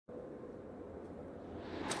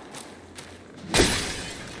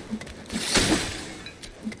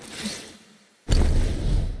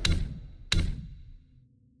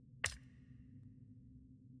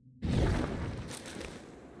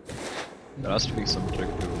has to be some trick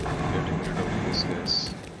to getting rid of these guys.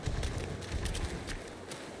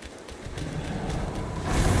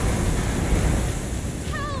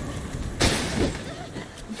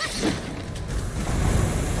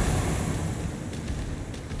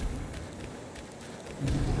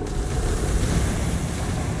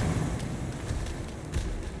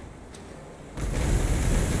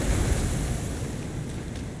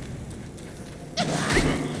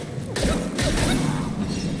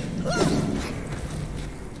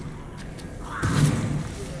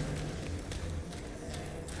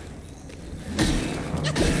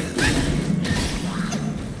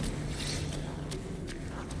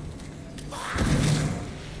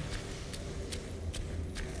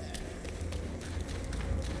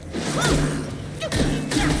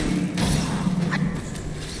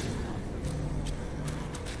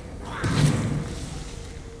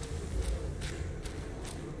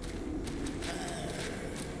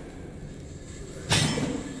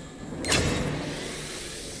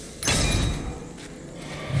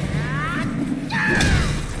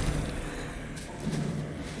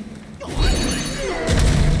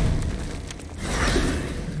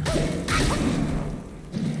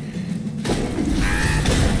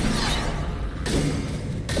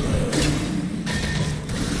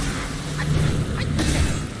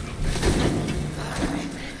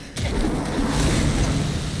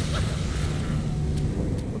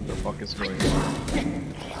 Is going on.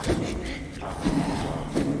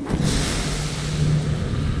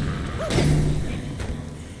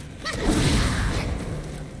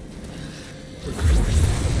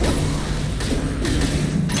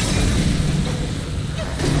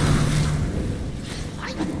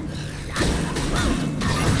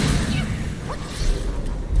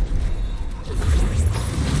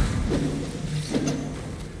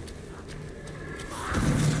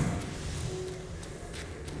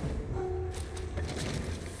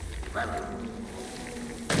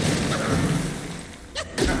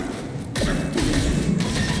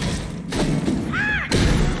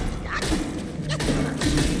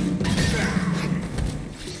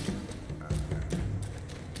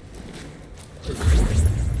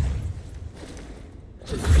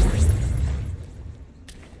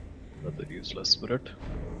 Another useless spirit.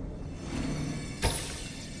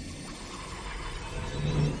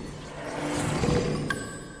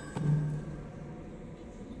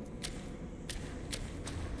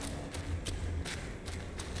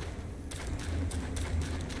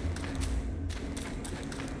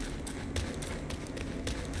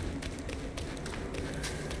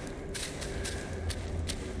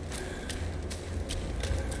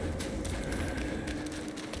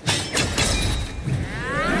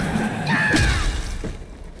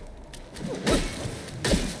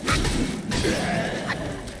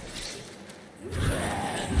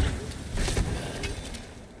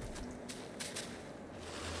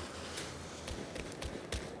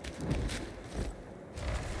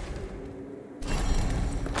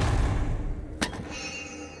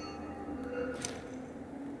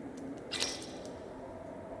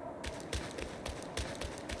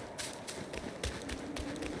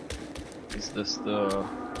 Is this the...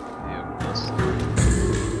 yeah, this.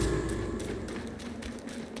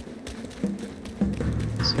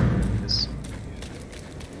 This.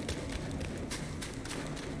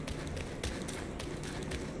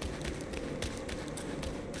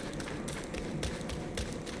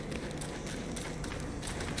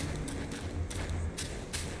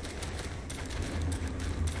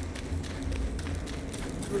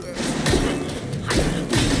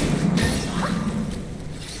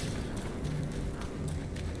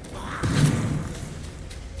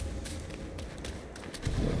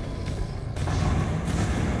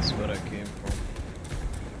 That's where I came from.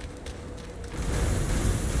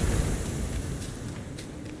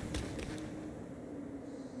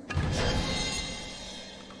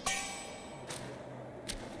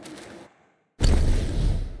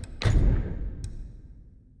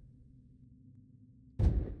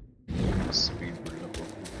 Speed build up of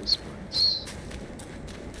focus points.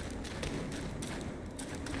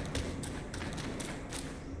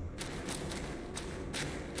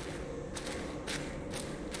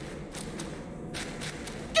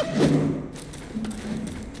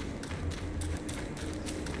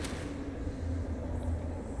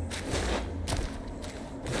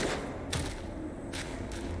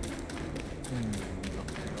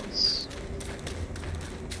 Nothing else.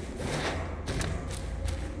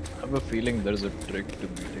 I have a feeling there's a trick to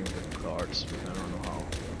beating the cards, but I don't know how.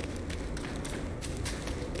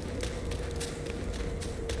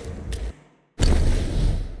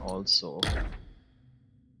 Also,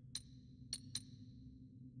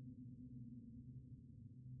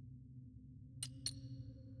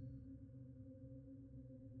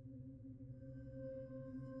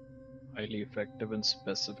 Highly effective in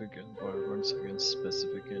specific environments against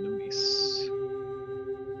specific enemies.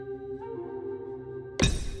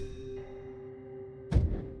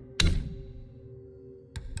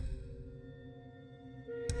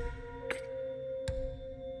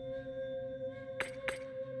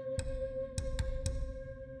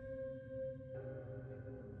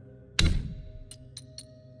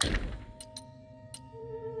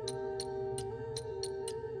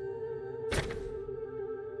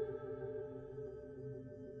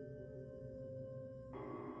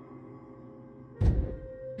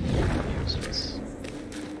 Useless.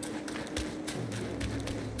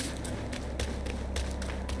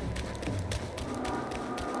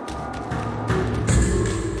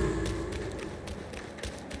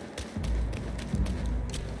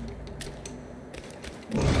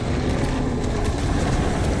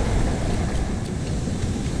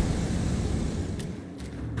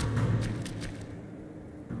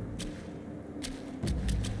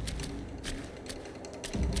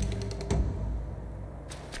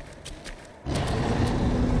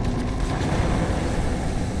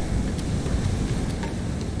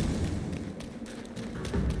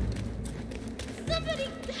 Somebody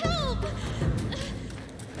help!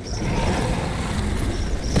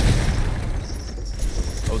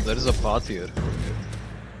 Oh, there is a path here.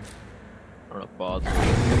 Not a path.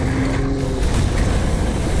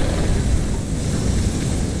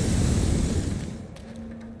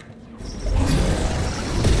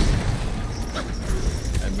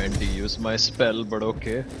 I meant to use my spell, but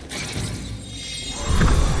okay.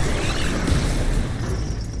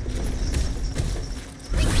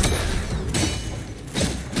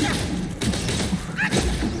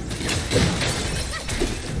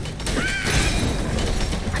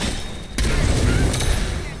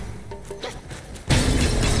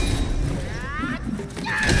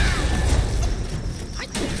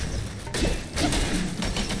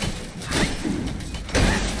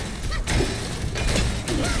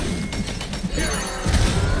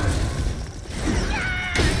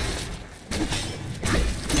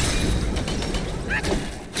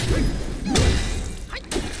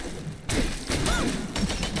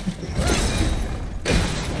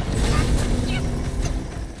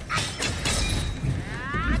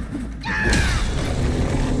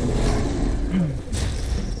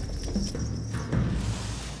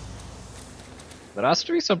 There has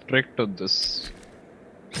to be some trick to this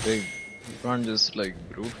thing. You can't just like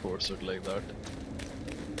brute force it like that.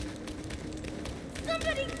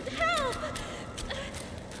 Somebody help!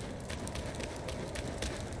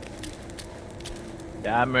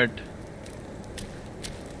 Damn it.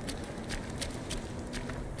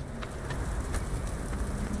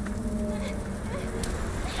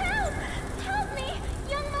 Help! Help me!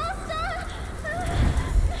 Young master!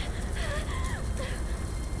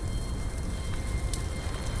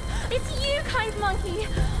 It's you, kind monkey!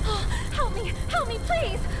 Oh, help me,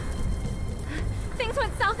 please! Things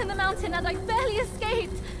went south in the mountain and I barely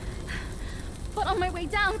escaped. But on my way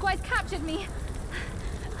down, Guys captured me.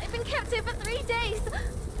 I've been kept here for 3 days.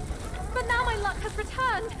 But now my luck has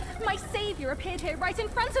returned. My savior appeared here right in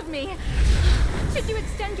front of me. Should you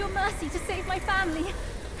extend your mercy to save my family?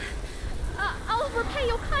 I'll repay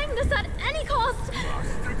your kindness at any cost.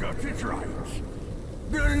 Master got it right.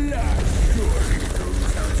 The last surely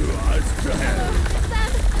goes out to us.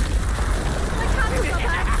 Sam, my candles are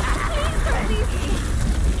back. Please don't leave me.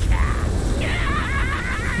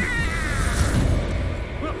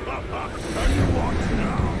 And what now? Burn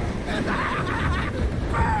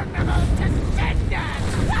them all to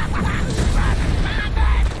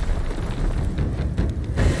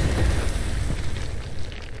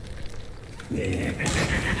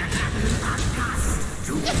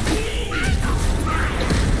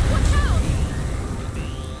Watch out!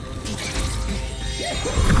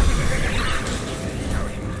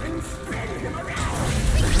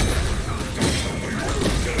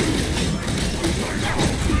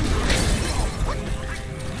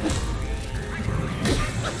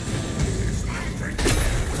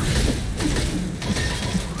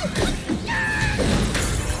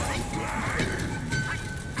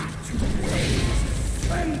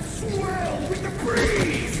 and swirl with the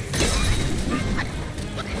breeze.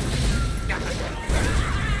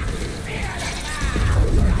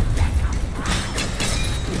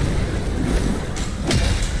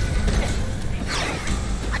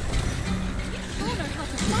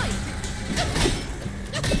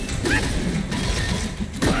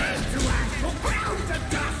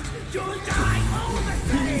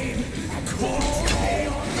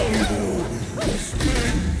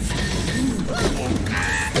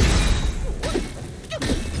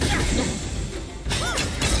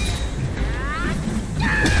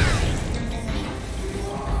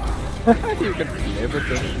 You can play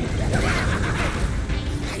with it.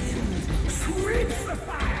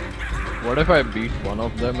 What if I beat one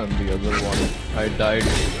of them and the other one I died?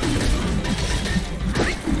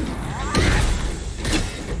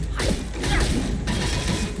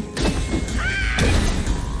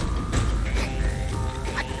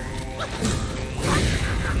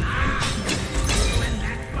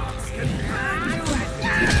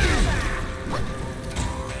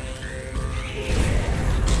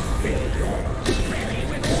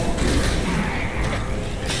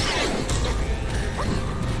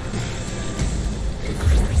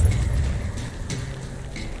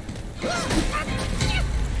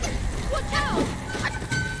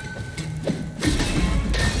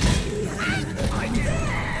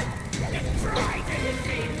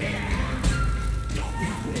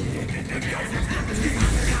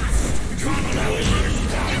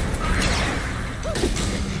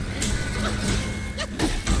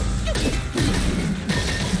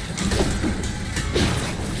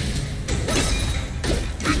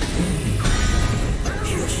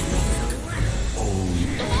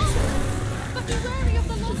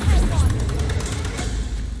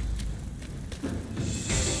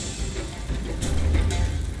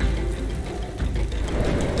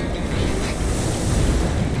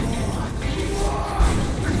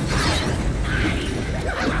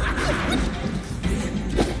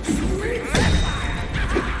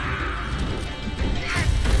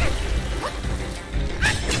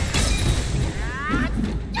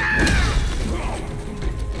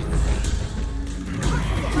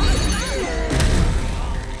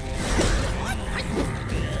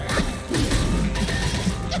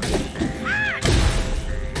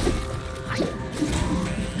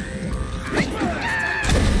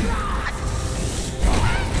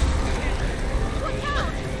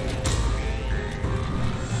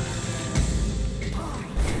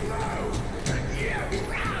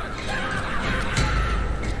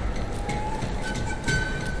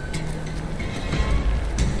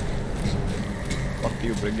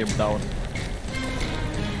 You bring him down.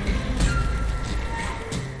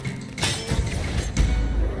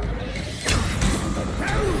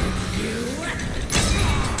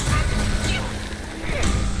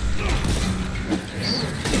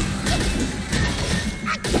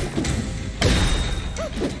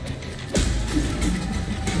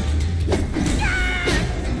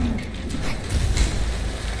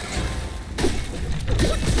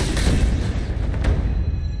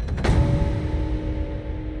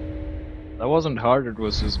 That wasn't hard, it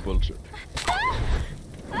was just bullshit.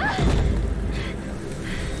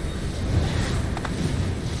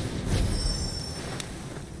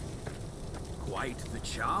 Quite the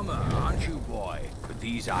charmer, aren't you, boy? But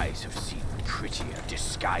these eyes have seen prettier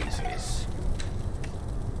disguises.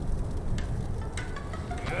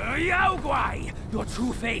 Yao Guai! Your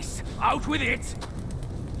true face, out with it!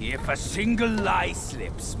 If a single lie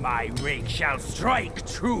slips, my rake shall strike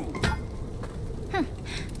true.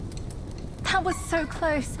 That was so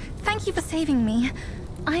close. Thank you for saving me.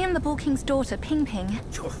 I am the Bull King's daughter, Ping Ping.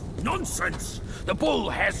 Nonsense! The bull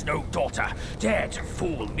has no daughter. Dare to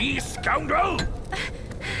fool me, scoundrel!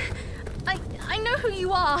 I know who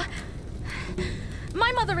you are.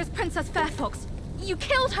 My mother is Princess Fairfox. You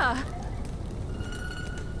killed her.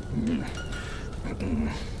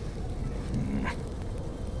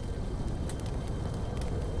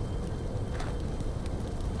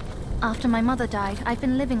 After my mother died, I've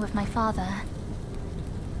been living with my father.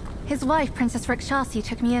 His wife, Princess Rakshasi,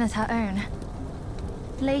 took me in as her own.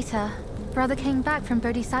 Later, brother came back from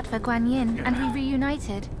Bodhisattva Guanyin, and we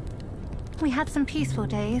reunited. We had some peaceful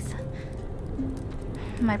days.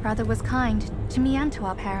 My brother was kind to me and to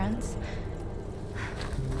our parents.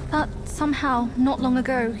 But somehow, not long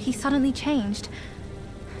ago, he suddenly changed.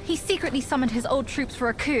 He secretly summoned his old troops for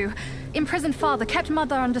a coup, imprisoned father, kept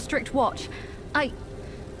mother under strict watch.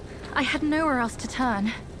 I had nowhere else to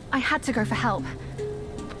turn. I had to go for help.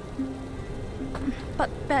 But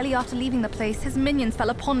barely after leaving the place, his minions fell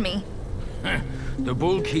upon me. The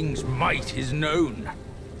Bull King's might is known.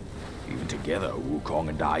 Even together, Wukong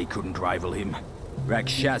and I couldn't rival him.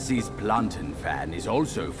 Rakshasi's plantain fan is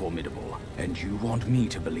also formidable. And you want me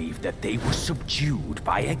to believe that they were subdued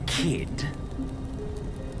by a kid?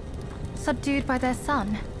 Subdued by their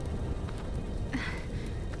son?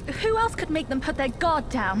 Who else could make them put their guard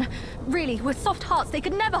down? Really, with soft hearts, they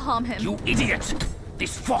could never harm him. You idiot!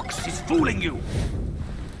 This fox is fooling you!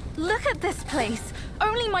 Look at this place!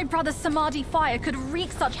 Only my brother's Samadhi fire could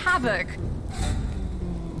wreak such havoc!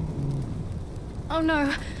 Oh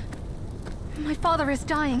no. My father is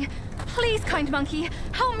dying. Please, kind monkey,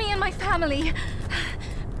 help me and my family.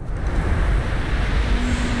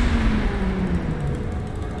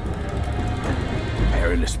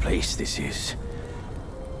 perilous place this is.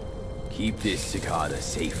 Keep this cicada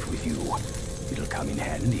safe with you. It'll come in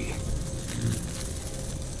handy.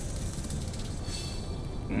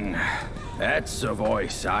 That's a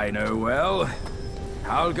voice I know well.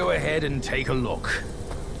 I'll go ahead and take a look.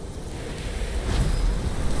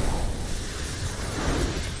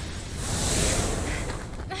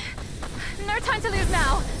 No time to lose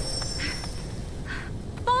now.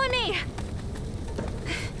 Follow me.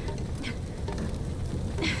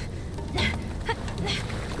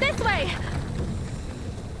 This way.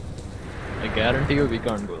 I guarantee you we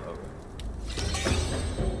can't go that way.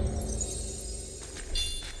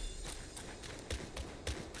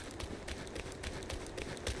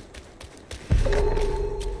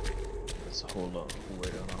 There's a whole lot of way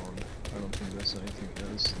around. I don't think there's anything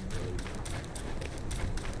else in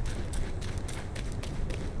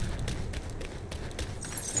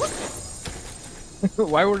the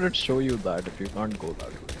Why would it show you that if you can't go that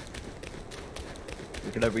way?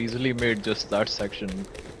 You could have easily made just that section,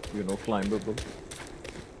 you know, climbable.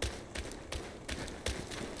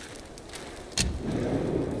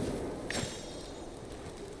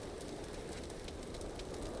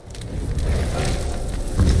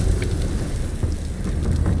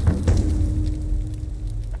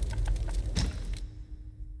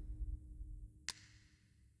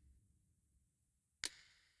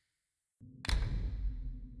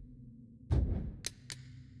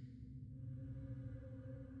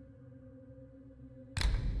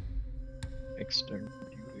 Extend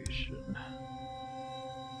duration.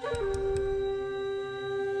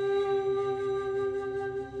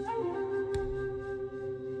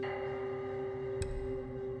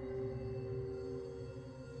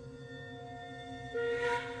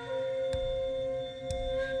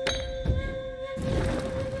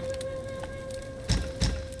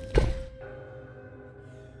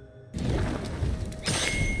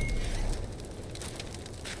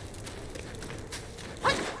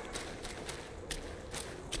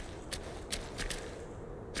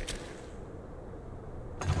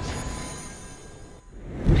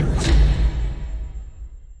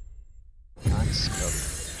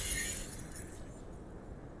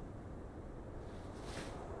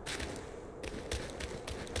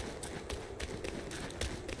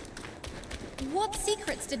 What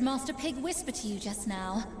secrets did Master Pig whisper to you just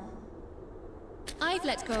now? I've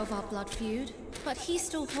let go of our blood feud, but he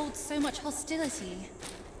still holds so much hostility.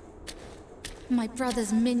 My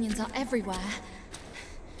brother's minions are everywhere.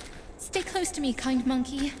 Stay close to me, kind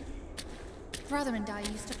monkey. Brother and I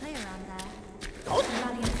used to play around there. The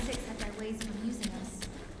Valiant Six had their ways of amusing us.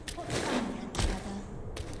 What fun we had together.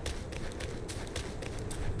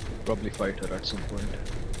 Probably fight her at some point.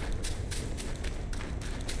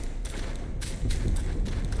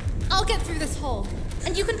 I'll get through this hole,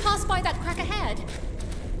 and you can pass by that crack ahead.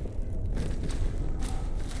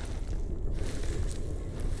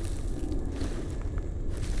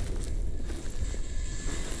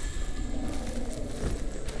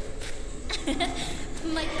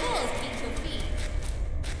 My paws beat your feet.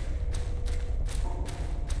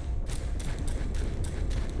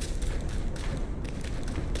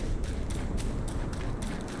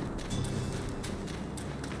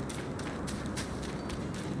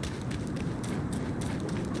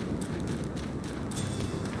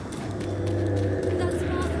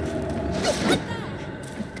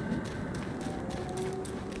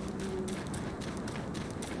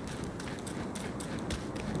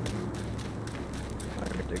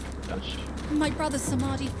 My brother's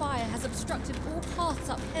Samadhi fire has obstructed all paths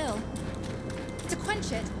uphill. To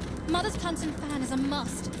quench it, Mother's plantain fan is a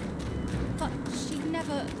must. But she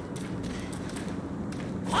never...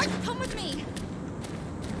 Come with me!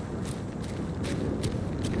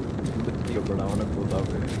 But I wanna go that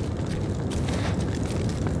way.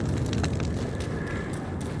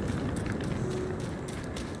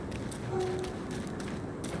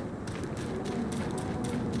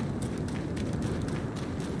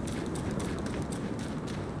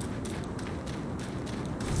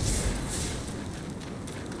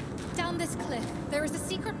 This cliff, there is a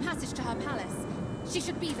secret passage to her palace. She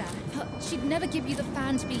should be there, but she'd never give you the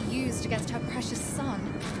fan to be used against her precious son.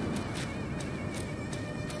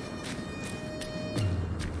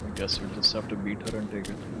 I guess we'll just have to beat her and take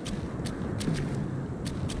it.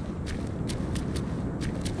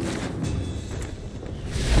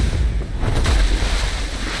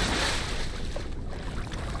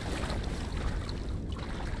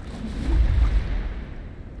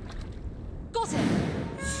 Got it!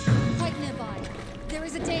 Right nearby, there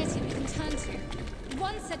is a deity we can turn to.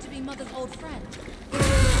 One said to be Mother's old friend. If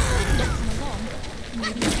we come along,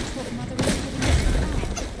 maybe we can talk Mother into giving us the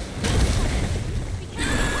fan. We can!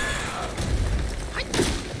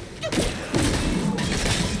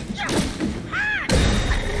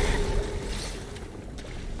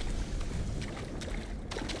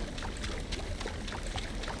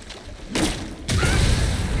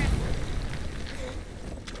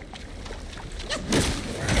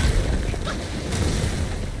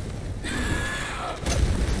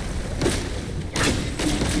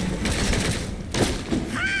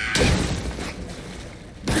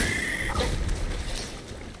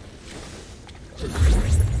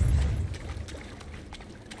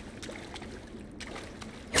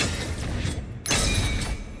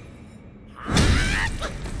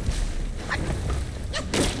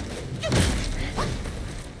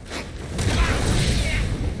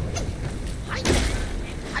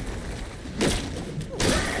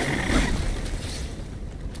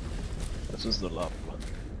 This is the last one.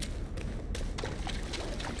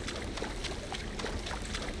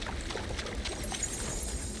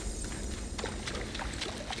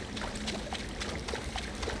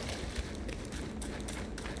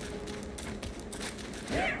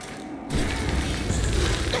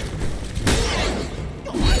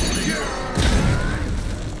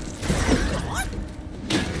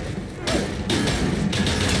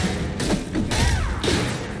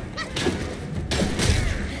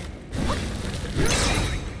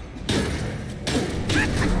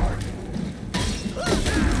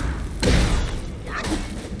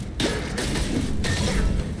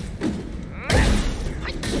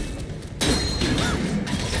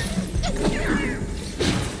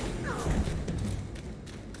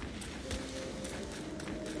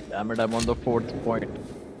 Damn it, I'm on the 4th point.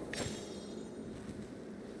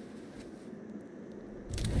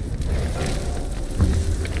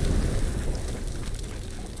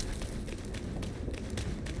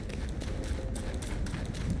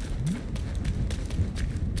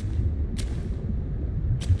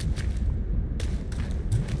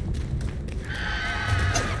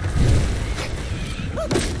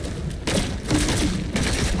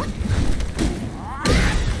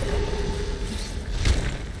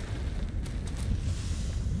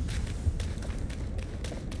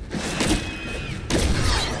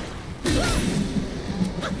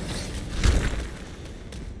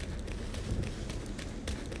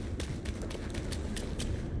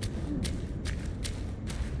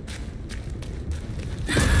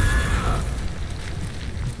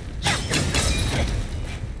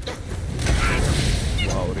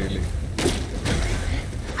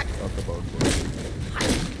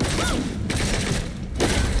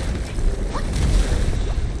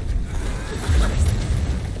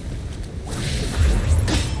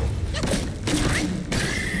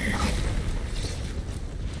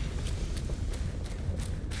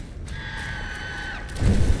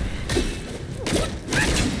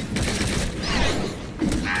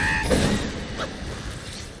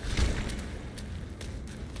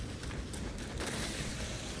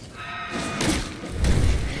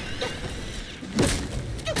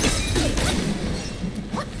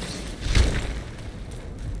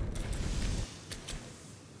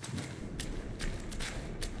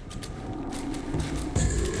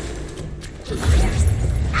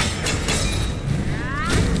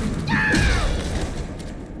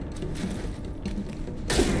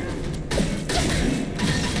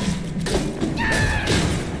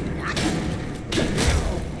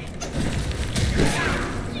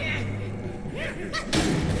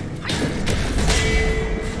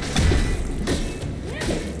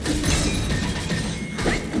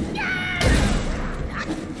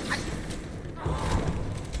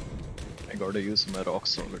 Gotta use my rock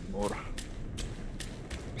solid more.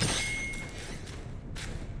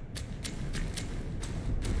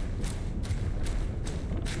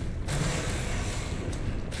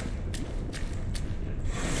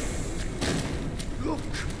 Look,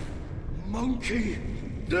 monkey.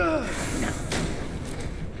 Duh. No.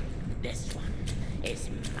 This one is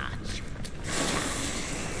much.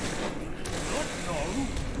 Not no.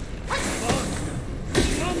 But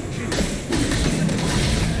monkey.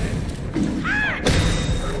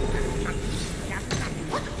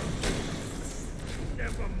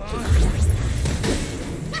 Never mind.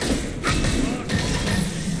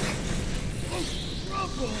 Oh,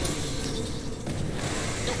 trouble.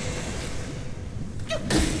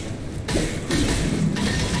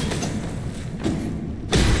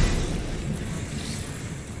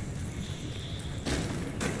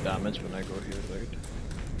 Damage when I go here, right?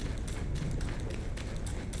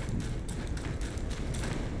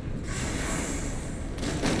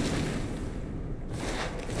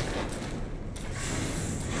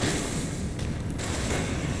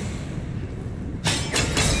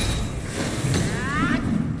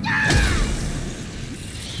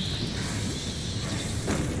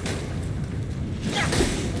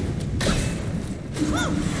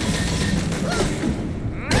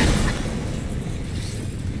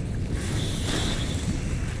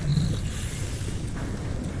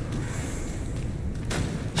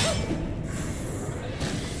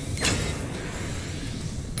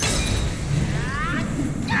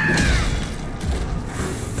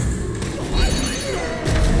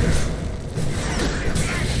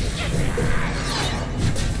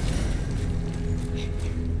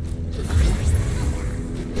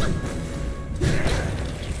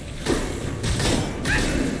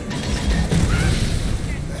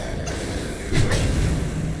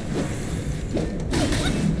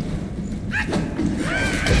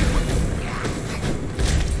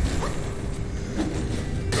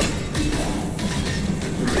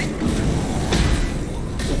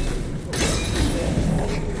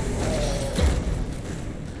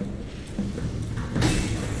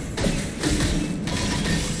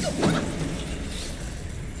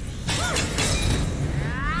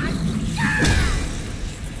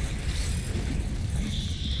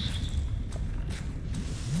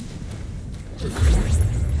 Is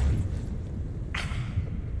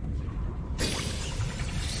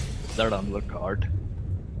that on the card?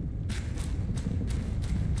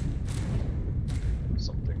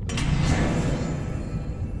 Something there.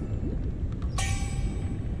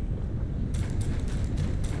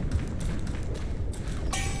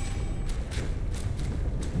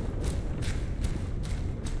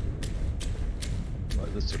 Why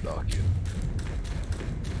is it so dark here?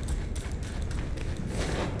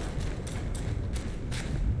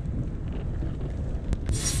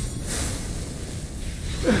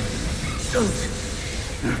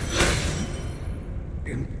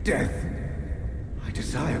 In death, I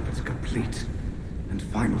desire but a complete and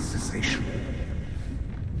final cessation.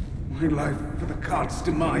 My life for the card's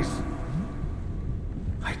demise.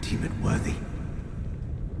 I deem it worthy.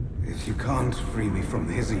 If you can't free me from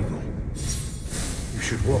his evil, you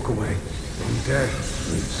should walk away. From death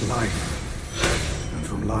lives life, and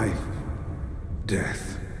from life,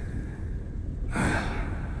 death.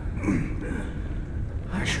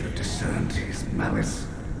 I should have discerned his malice.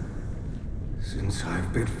 Since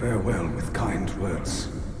I've bid farewell with kind words,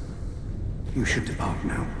 you should depart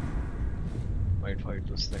now. Might fight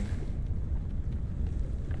this thing.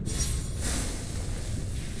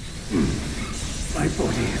 My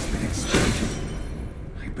body has been exchanged.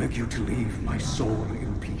 I beg you to leave my soul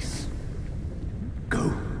in peace.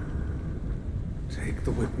 Go. Take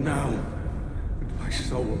the whip now, and my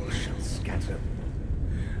soul shall scatter.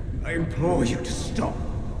 I implore you to stop.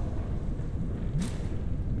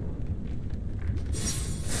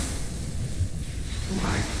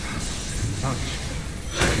 Life much.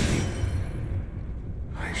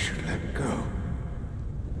 I should let go.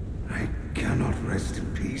 I cannot rest in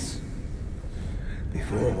peace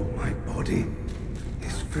before my body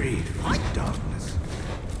is freed from darkness.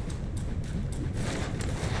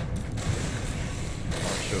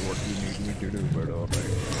 Not sure what you need me to do, but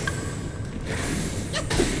alright.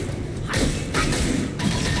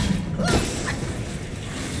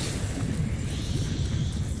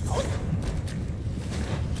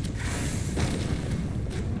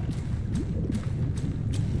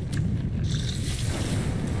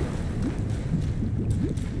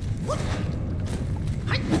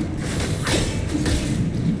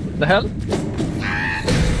 The hell?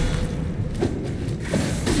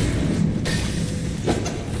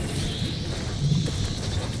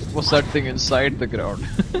 What's that thing inside the ground?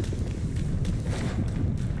 This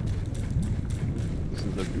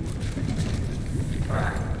is the dude.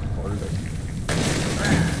 Hold it.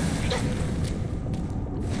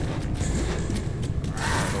 I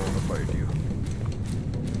don't want to fight you.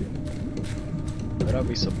 Where are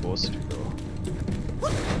we supposed to go?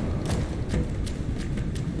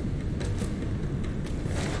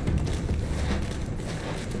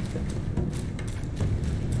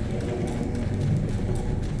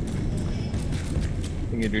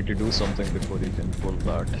 You need to do something before you can pull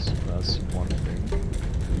that. That's one thing.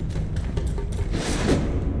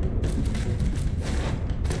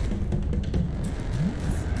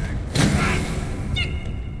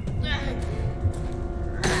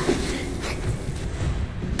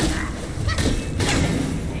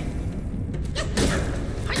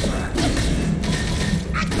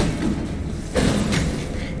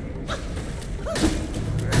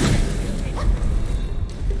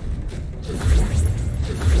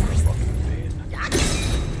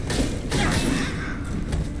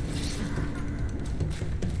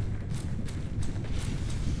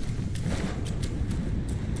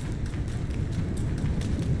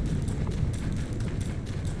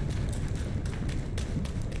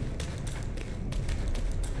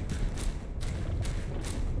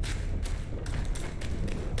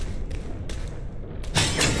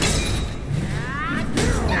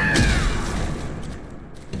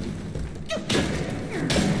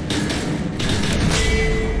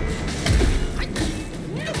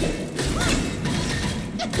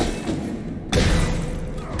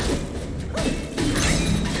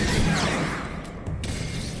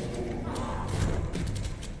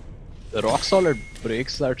 The rock solid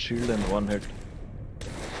breaks that shield in one hit.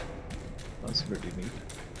 That's pretty neat.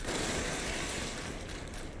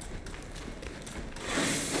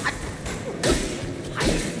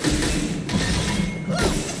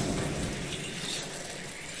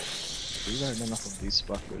 We got enough of these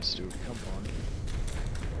fuckers, dude. Come on.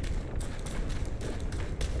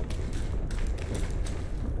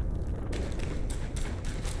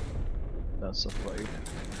 That's a fight.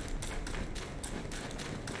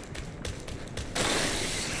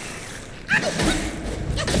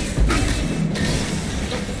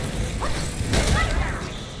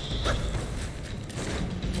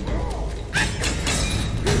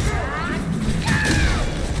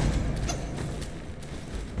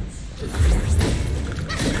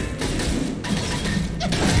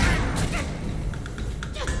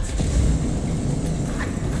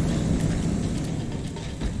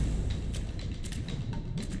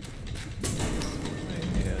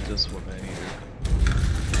 just what I needed.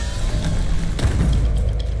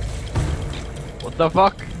 What the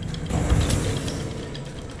fuck?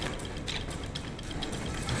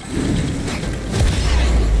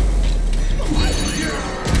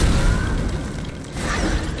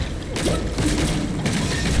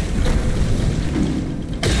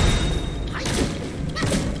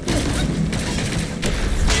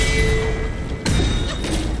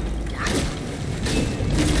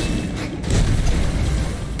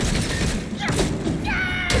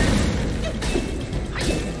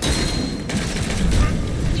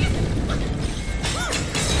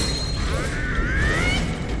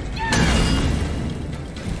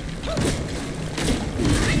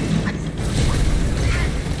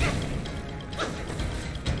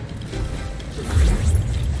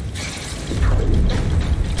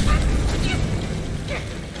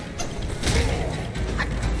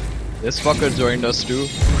 This fucker joined us too.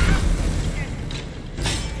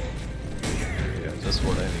 Yeah, just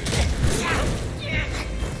what I need.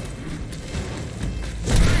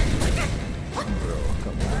 Bro,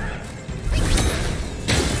 come on.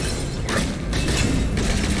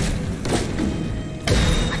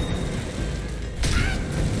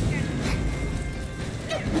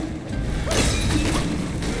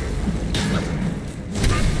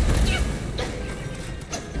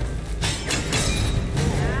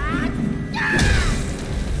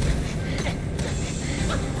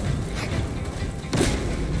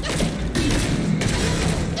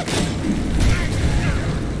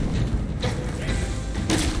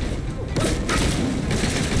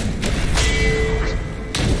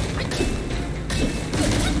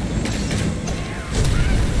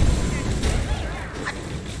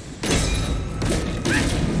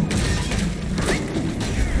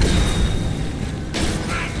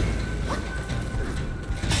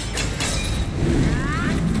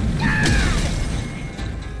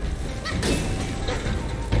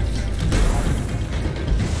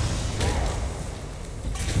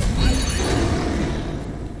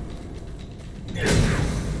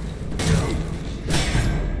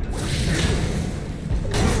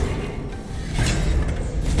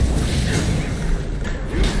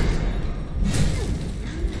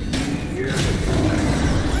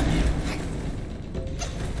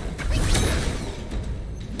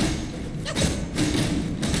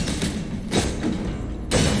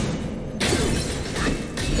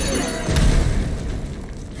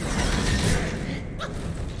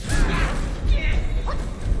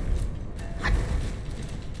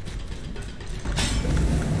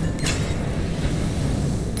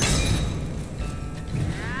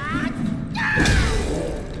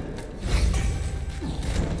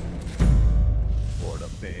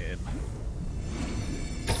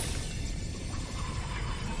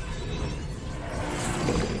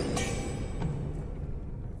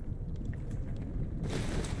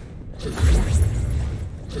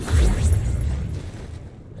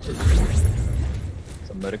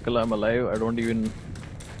 Miracle I'm alive. I don't even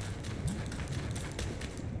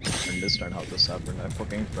understand how this happened. I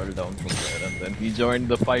fucking fell down from there and then he joined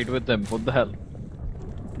the fight with them. What the hell?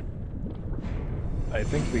 I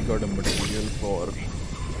think we got a material for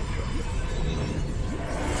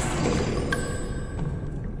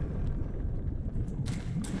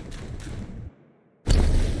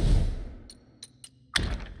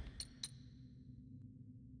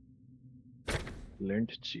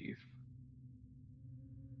Lint Chief.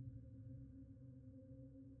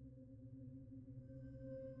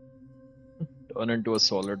 Turn into a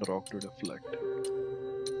solid rock to deflect.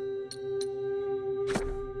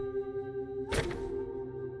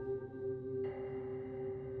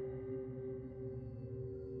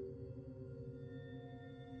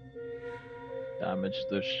 Damage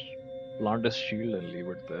the plant his shield and leave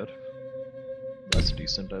it there. That's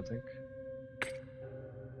decent, I think.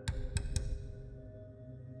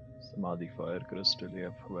 Samadhi fire crystal,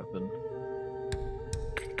 weapon.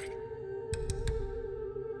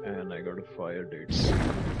 And I got a fire dates to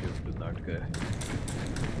give to that guy.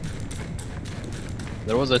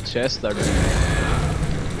 There was a chest that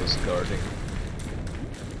was guarding.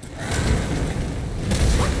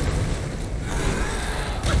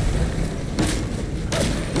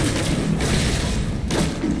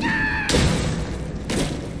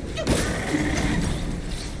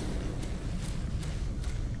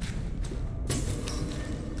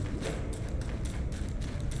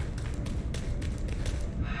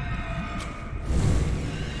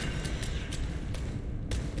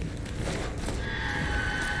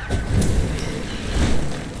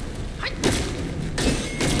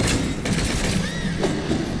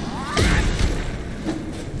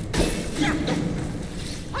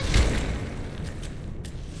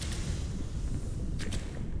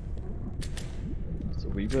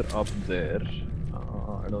 either up there.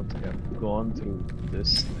 I don't think I've gone through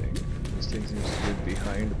this thing. This thing seems to be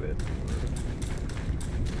behind where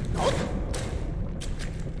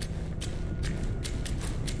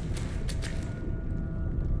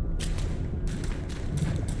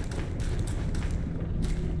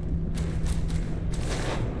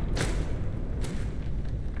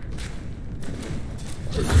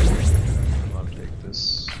I'll take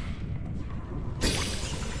this.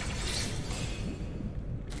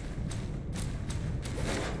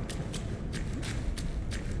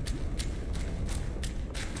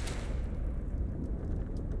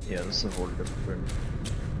 Yeah, this is a whole different.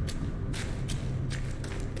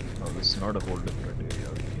 No, this is not a whole different area.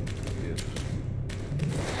 Here.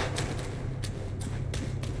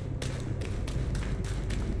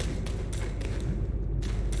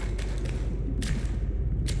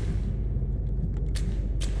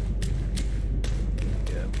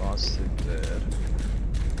 Yeah, past it there.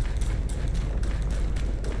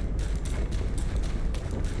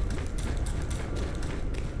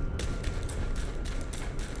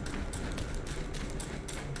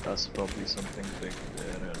 That's probably something big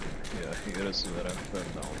there, and yeah, here is where I fell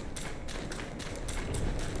down.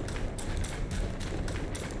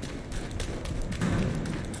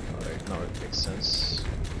 Alright, now it makes sense.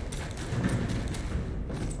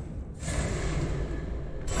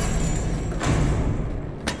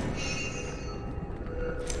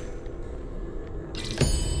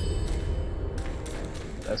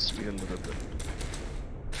 Let's steal a little bit.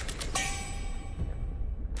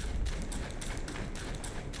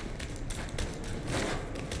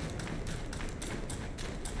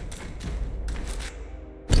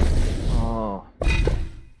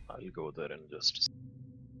 Go there and just.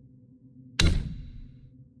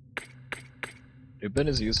 Ribbon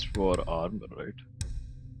is used for armor, right?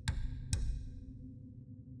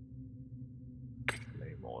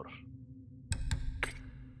 Claymore.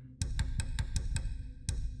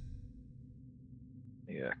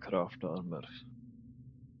 Yeah, craft armor.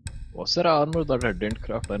 Was there armor that I didn't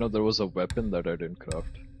craft? I know there was a weapon that I didn't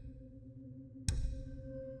craft.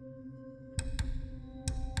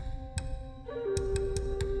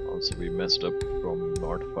 So we messed up from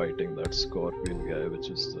not fighting that scorpion guy, which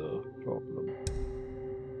is the problem.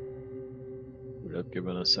 Would have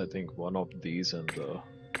given us, I think, one of these and the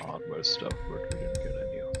armor stuff, but we didn't get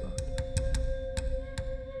any of that.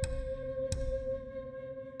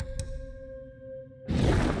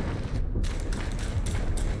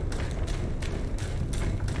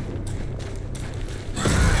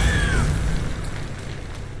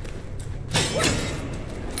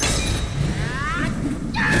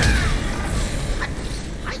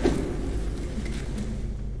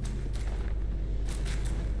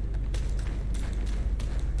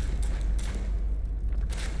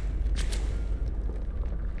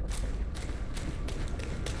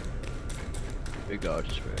 Big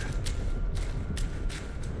archway.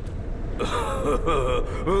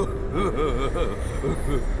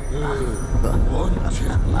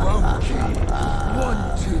 Wanted monkey,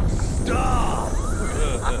 wanted star,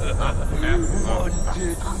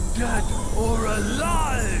 wanted dead or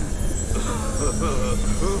alive.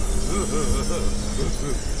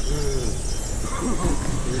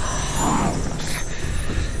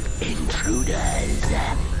 Intruders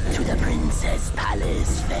to the Princess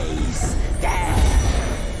Palace face death.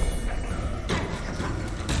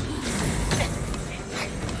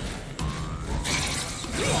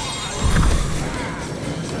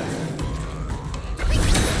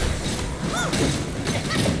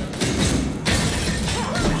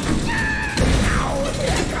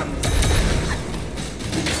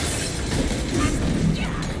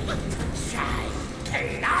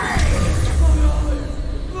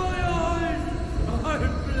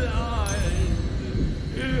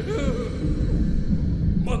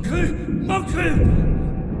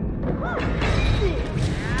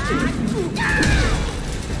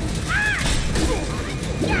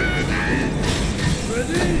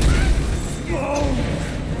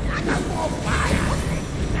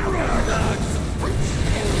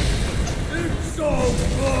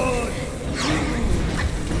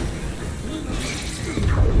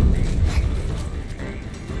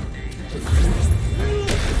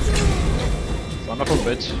 Son of a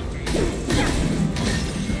bitch.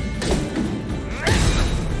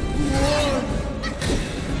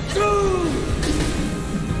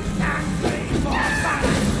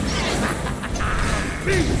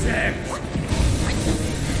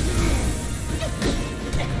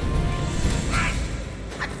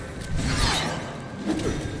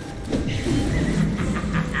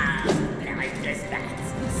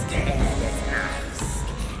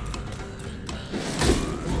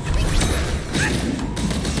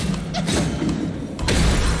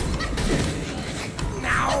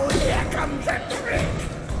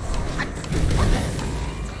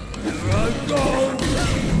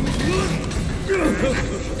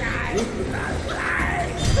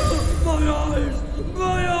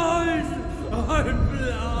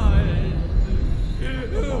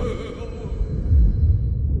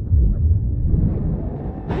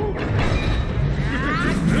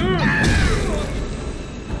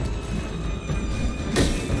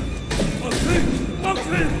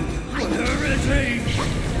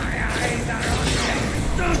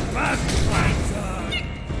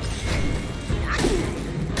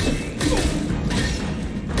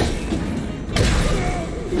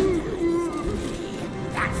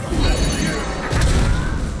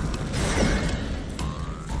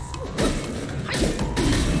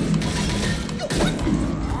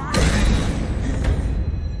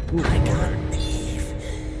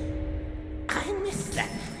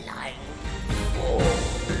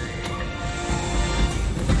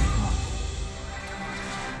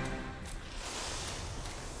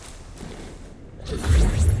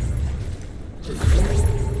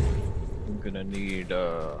 gonna need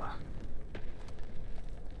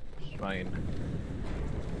shrine.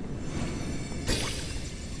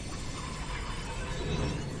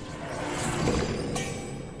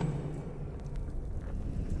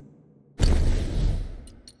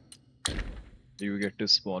 Do you get to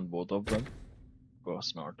spawn both of them? Of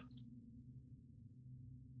course not.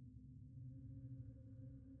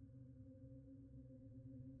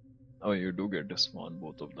 Oh, you do get to spawn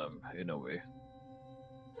both of them in a way.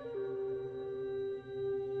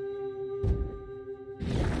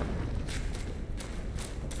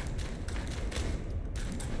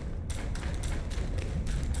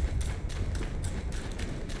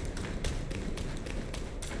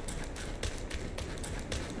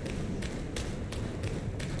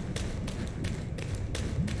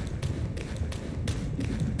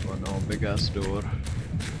 Oh no, big ass door.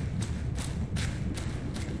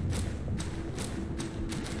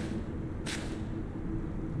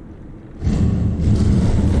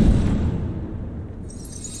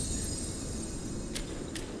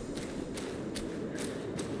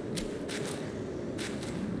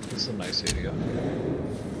 This is a nice area.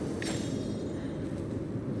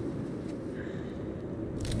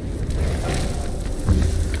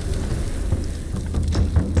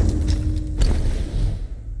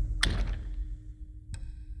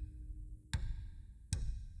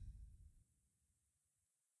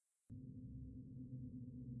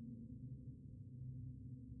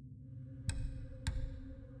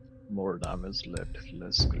 More damage,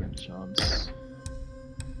 less crit chance.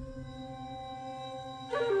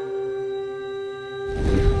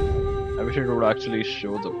 I wish it would actually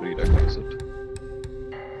show the prerequisite.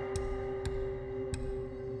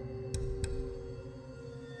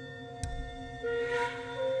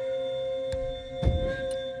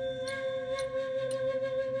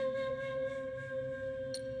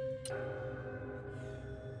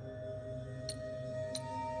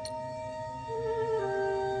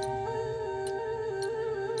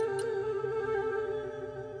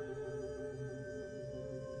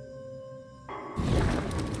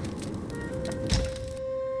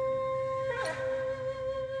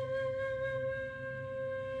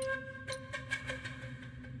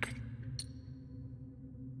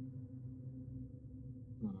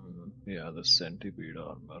 Yeah, the centipede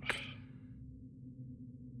armor.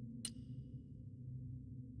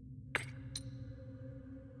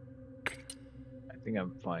 I think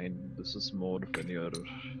I'm fine. This is more when you're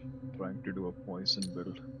trying to do a poison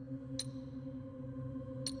build.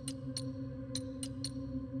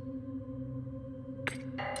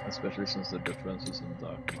 Especially since the difference isn't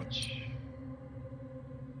that much.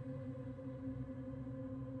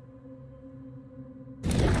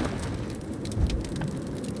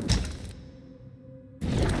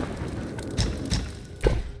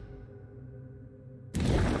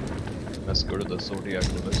 Let's go to the Zodiac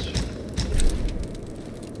village.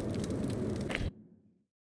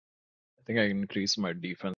 I think I increase my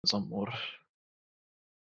defense some more.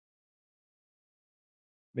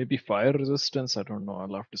 Maybe fire resistance, I don't know.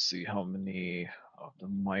 I'll have to see how many of the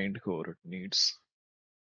mind core it needs.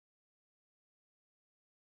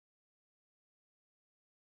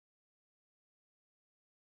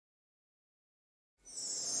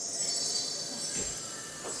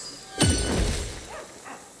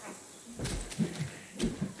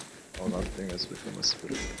 Oh, that thing has become a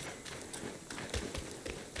spirit.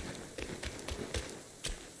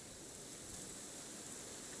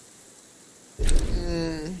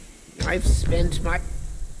 I've spent my...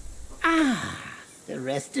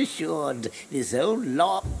 rest assured, this old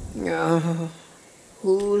law...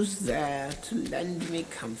 who's there to lend me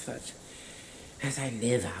comfort as I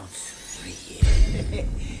live out free?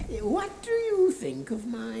 What do you think of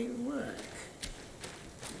my work?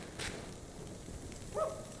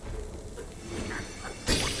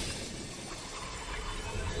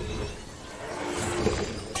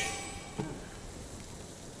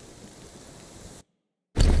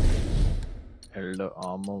 Elder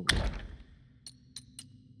armor.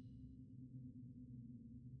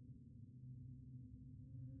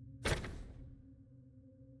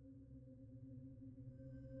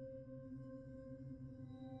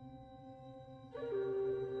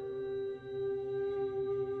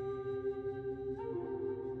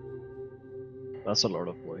 That's a lot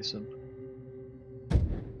of poison.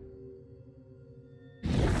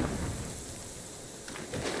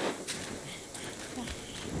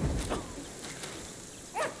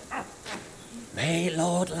 May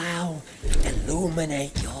Lord Lao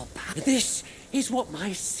illuminate your path. This is what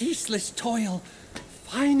my ceaseless toil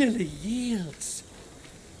finally yields.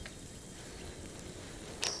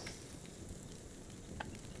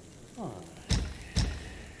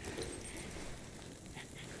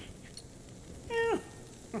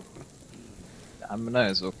 Stamina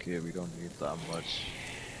is okay, we don't need that much.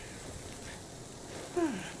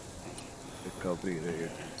 Recovery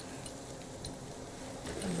rate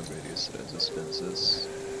and the various resistances.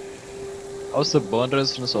 How's the burn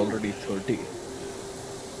resistance already 30?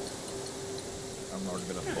 I'm not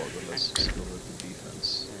gonna bother, let's just go with the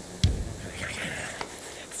defense.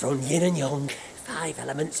 From yin and yang, 5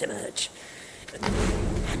 elements emerge. And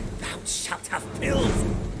thou shalt have pills.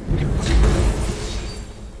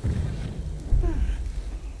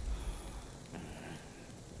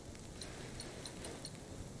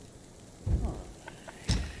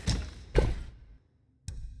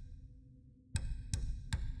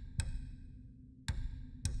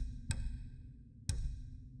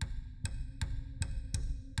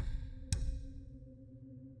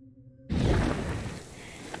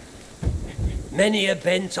 Many are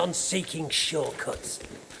bent on seeking shortcuts.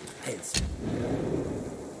 Hence.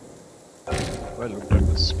 I looked at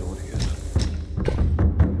the store here.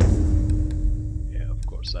 Yeah, of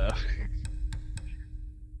course I have.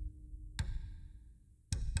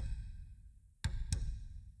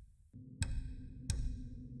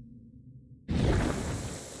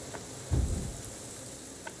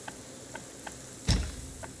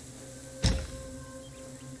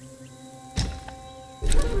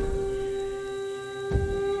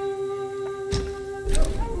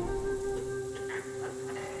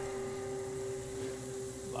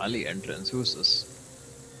 Valley entrance, who's this?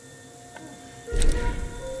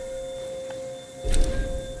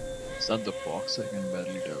 Is that the fox? I can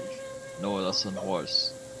barely tell. No, that's a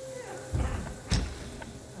horse.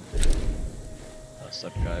 That's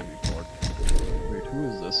that guy we fought. Wait, who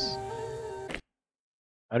is this?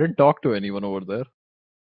 I didn't talk to anyone over there.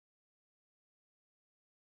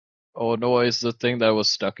 Oh no, it's the thing that was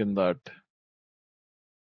stuck in that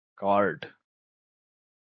card.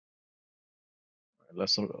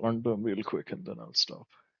 Let's run them real quick and then I'll stop.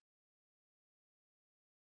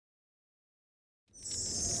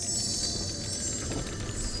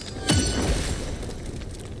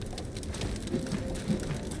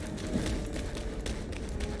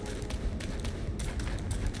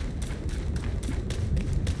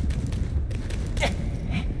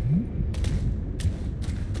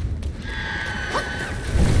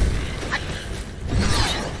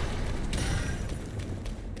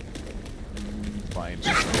 Fine,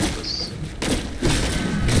 this.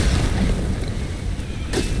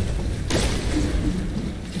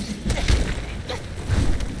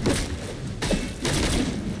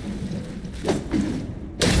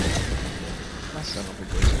 That's not a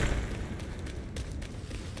good.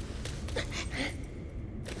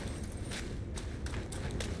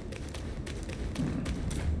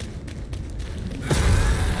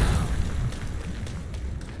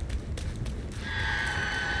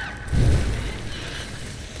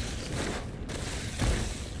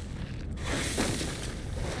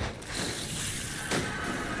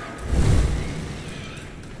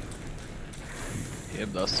 Yep,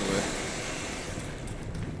 that's the way.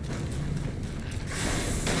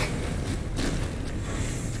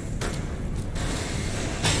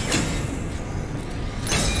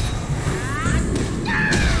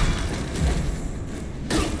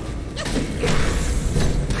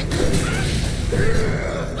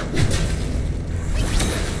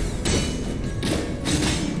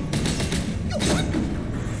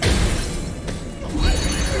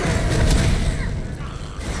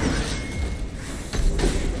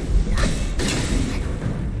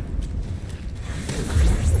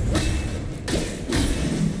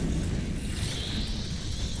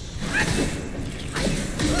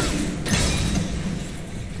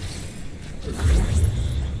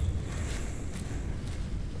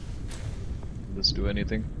 Does do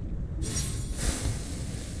anything?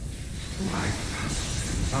 Life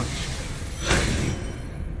touch.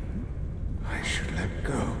 I should let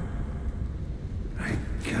go. I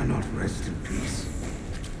cannot rest in peace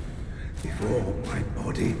before my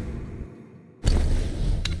body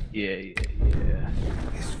Yeah.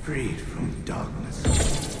 is freed from darkness.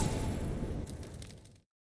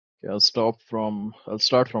 Okay, I'll start from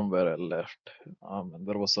where I left. And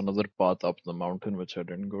there was another path up the mountain which I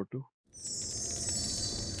didn't go to.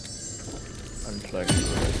 I'll try to go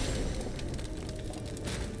right.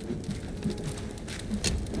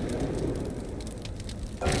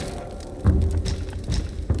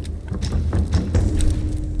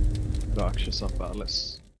 Rakshasa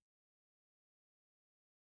Palace.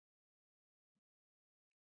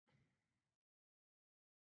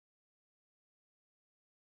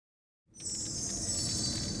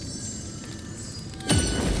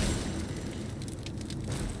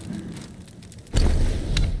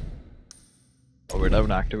 Oh wait, I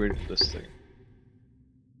haven't activated this thing.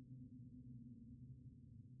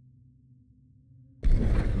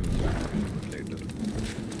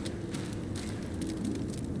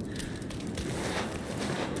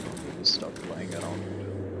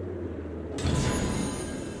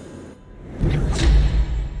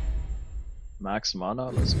 Max mana,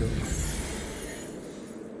 let's go.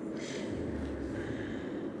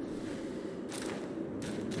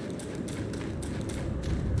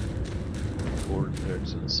 Gold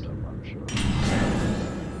threads and stuff, I'm sure.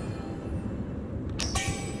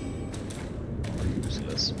 I'll use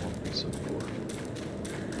less one piece of gold.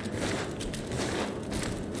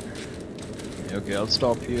 Okay, I'll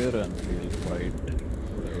stop here and we'll fight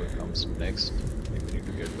whatever comes next. We need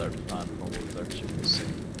to get that fan from that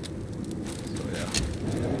ship.